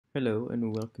Hello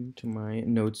and welcome to my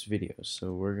notes video.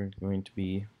 So we're going to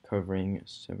be covering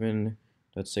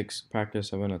 7.6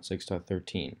 practice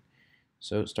 7.6.13.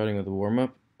 So starting with the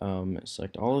warm-up,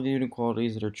 select all of the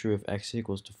inequalities that are true if x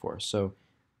equals to 4. So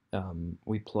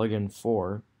we plug in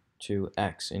 4 to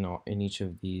x in each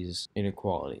of these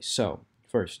inequalities. So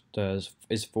first,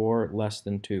 is 4 less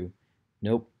than 2?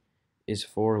 Nope. Is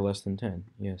 4 less than 10?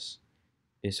 Yes.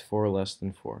 Is 4 less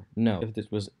than 4? No. If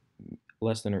this was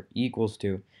less than or equals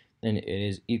to, then it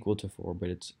is equal to 4, but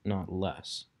it's not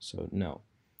less. So no.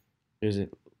 Is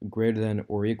it greater than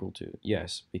or equal to?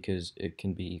 Yes, because it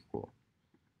can be equal.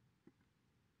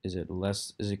 Is it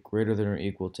greater than or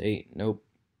equal to 8? Nope,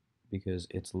 because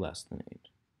it's less than 8.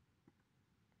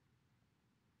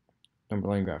 Number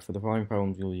line graph. For the following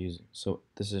problems you'll use, so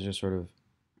this is just sort of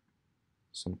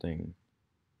something,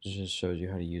 just shows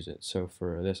you how to use it. So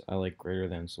for this, I like greater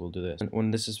than, so we'll do this. And when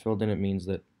this is filled in, it means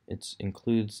that it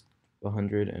includes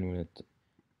 100, and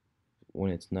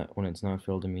when it's not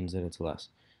filled, it means that it's less.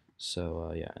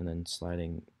 So yeah, and then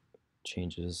sliding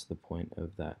changes the point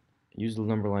of that. Use the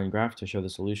number line graph to show the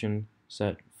solution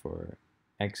set for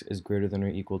x is greater than or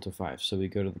equal to 5. So we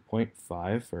go to the point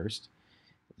 5 first,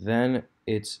 then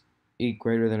it's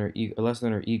greater than or less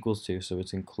than or equals to, so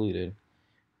it's included,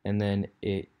 and then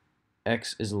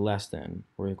x is less than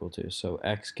or equal to, so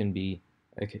x can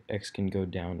go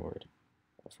downward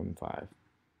from 5.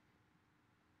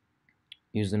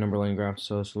 Use the number line graph to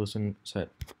show the solution set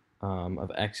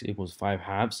of x equals 5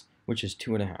 halves, which is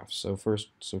 2.5. So first,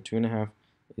 2.5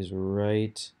 is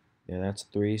right, yeah, that's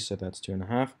 3, so that's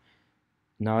 2.5.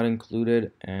 Not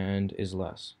included and is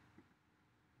less.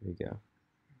 There you go.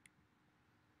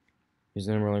 Use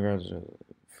the number line graph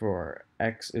for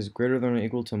x is greater than or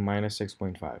equal to minus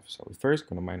 6.5. So we first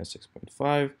go to minus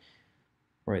 6.5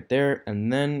 right there,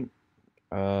 and then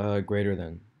greater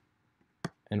than.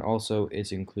 And also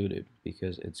it's included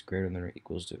because it's greater than or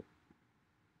equals to.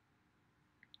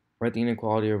 Write the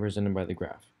inequality represented by the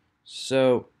graph.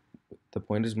 So the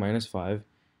point is minus 5.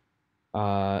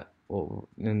 Well,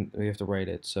 then we have to write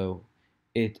it. So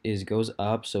goes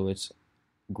up, so it's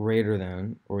greater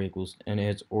than or equals, and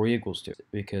it's or equals to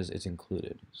because it's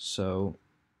included. So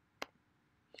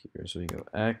here, so we go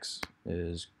x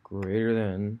is greater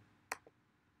than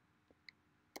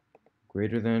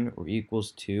or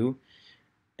equals to,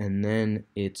 and then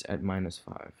it's at minus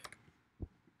 5.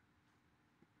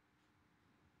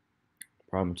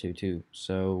 Problem 2,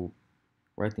 so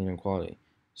write the inequality.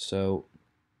 So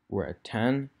we're at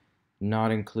 10, not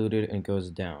included, and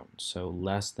goes down. So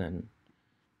less than.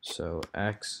 So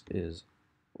x is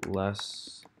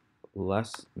less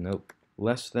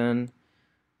than,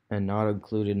 and not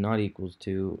included, not equals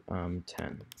to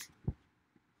 10.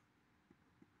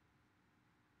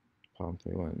 Problem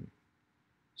 3.1.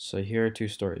 So here are two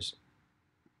stories.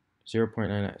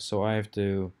 0.9. So I have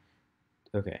to.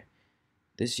 Okay.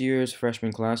 This year's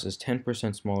freshman class is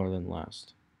 10% smaller than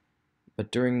last.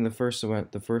 But during the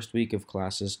first week of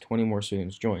classes, 20 more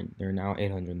students joined. There are now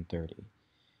 830.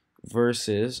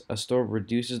 Versus a store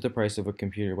reduces the price of a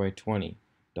computer by $20.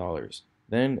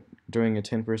 Then, during a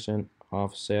 10%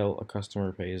 off sale, a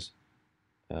customer pays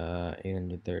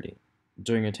 830.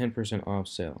 During a 10% off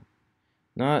sale.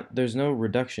 There's no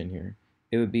reduction here.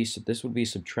 This would be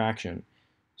subtraction.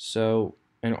 So,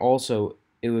 and also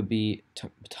it would be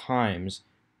times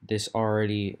this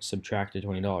already subtracted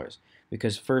 $20,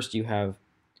 because first you have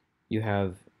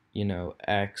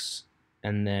x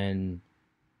and then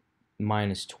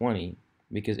minus 20,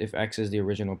 because if x is the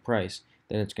original price,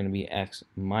 then it's going to be x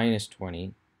minus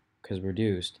 20 because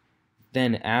reduced.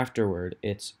 Then afterward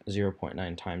it's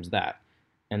 0.9 times that,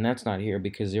 and that's not here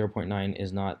because 0.9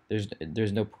 is not,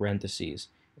 there's no parentheses.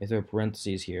 If there are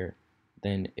parentheses here,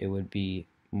 then it would be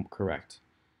correct.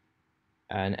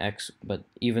 And x, but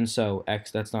even so,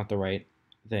 x, that's not the right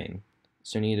thing.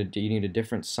 So you need a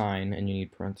different sign, and you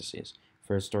need parentheses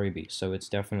for story B. So it's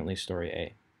definitely story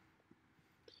A.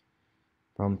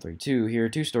 Problem 3.2. Here are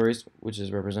two stories, which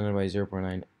is represented by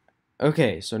 0.9.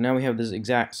 Okay, so now we have this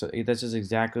exact. So this is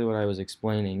exactly what I was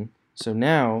explaining. So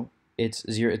now it's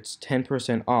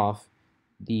 10% off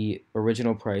the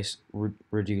original price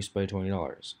reduced by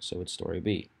 $20. So it's story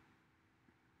B.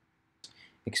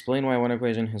 Explain why one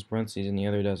equation has parentheses and the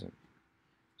other doesn't.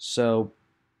 So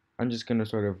I'm just going to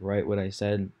sort of write what I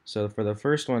said. So for the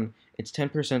first one, it's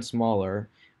 10% smaller,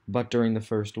 but during the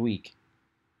first week,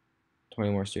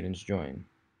 20 more students join.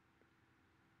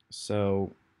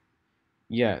 So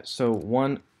yeah, so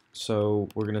we're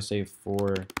going to say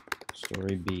for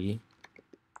story B,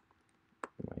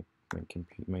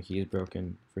 my key is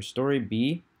broken. For story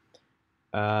B,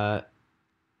 the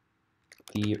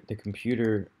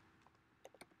computer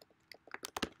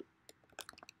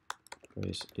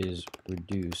price is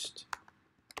reduced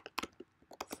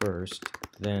first,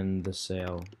 then the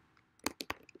sale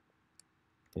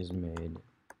is made,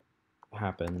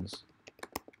 happens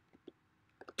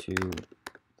to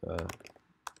the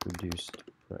reduced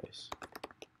price,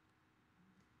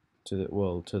 to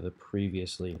the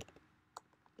previously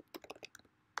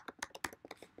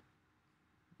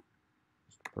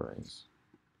price.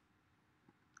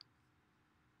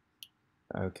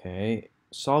 Okay,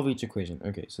 solve each equation.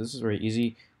 Okay, so this is very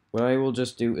easy. What I will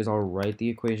just do is I'll write the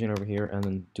equation over here and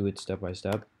then do it step by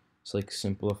step. So like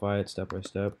simplify it step by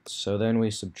step. So then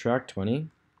we subtract 20.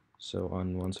 So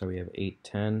on one side we have 8,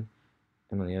 10,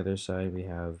 and on the other side we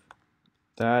have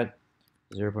that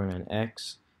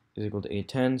 0.9x is equal to 8,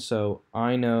 10. So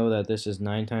I know that this is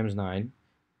 9 times 9.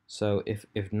 So if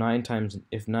 9 times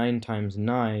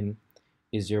 9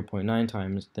 is 0.9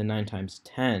 times, then 9 times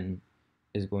 10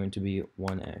 is going to be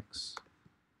 1x.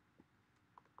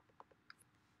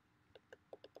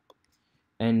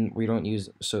 And we don't use,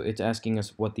 so it's asking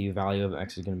us what the value of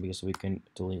x is going to be, so we can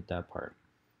delete that part.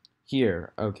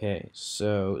 Here, okay,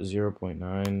 so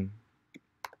 0.9,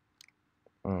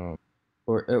 or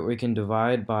we can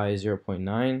divide by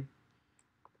 0.9,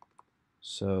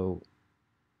 so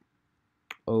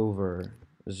over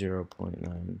 0.9,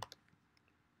 and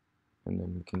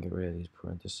then we can get rid of these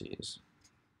parentheses.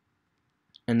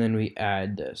 And then we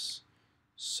add this,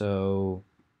 so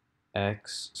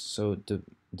x, so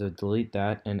delete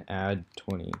that and add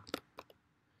 20.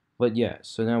 But yeah,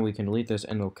 so now we can delete this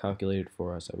and it'll calculate it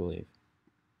for us, I believe.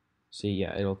 See,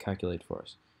 yeah, it'll calculate for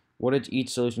us. What did each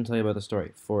solution tell you about the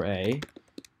story? For A,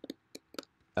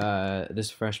 this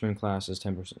freshman class is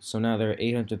 10%. So now there are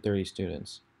 830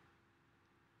 students.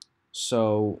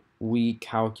 So we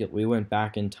went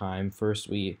back in time. First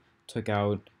we took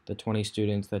out the 20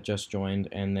 students that just joined,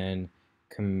 and then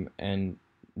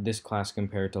this class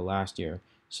compared to last year.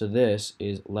 So this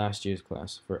is last year's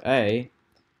class. For A,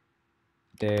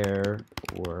 there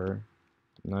were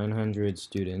 900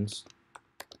 students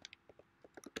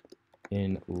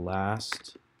in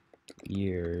last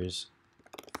year's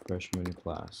freshman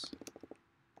class.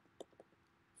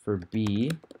 For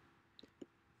B,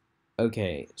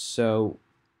 okay, so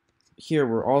here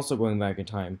we're also going back in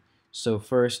time. So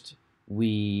first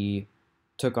we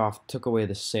took away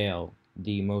the sale,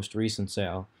 the most recent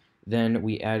sale. Then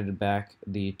we added back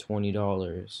the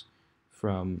 $20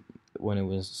 from when it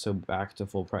was, so back to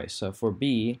full price. So for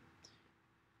B,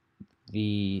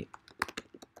 the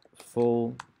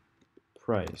full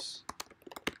price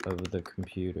of the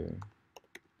computer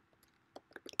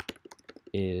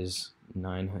is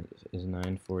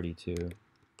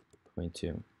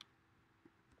 942.2,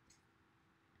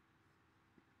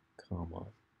 comma.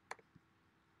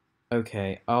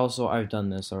 Okay, also I've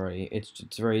done this already. It's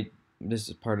very,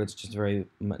 this part is just very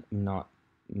not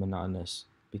monotonous,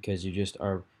 because you just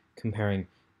are comparing.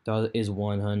 Is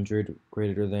 100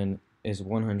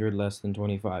 less than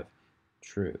 25?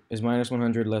 True. Is minus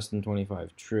 100 less than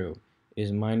 25? True.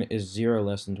 Is 0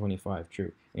 less than 25?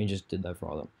 True. And you just did that for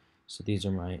all of them. So these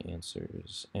are my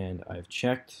answers, and I've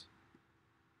checked.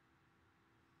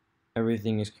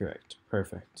 Everything is correct.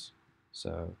 Perfect.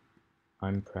 So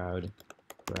I'm proud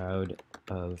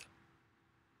of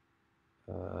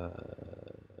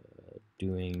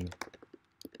doing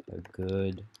a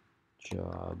good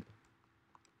job.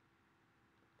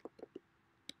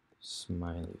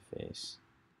 Smiley face.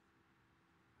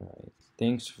 Alright.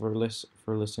 Thanks for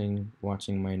listening,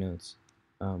 watching my notes.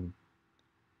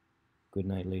 Good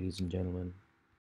night, ladies and gentlemen.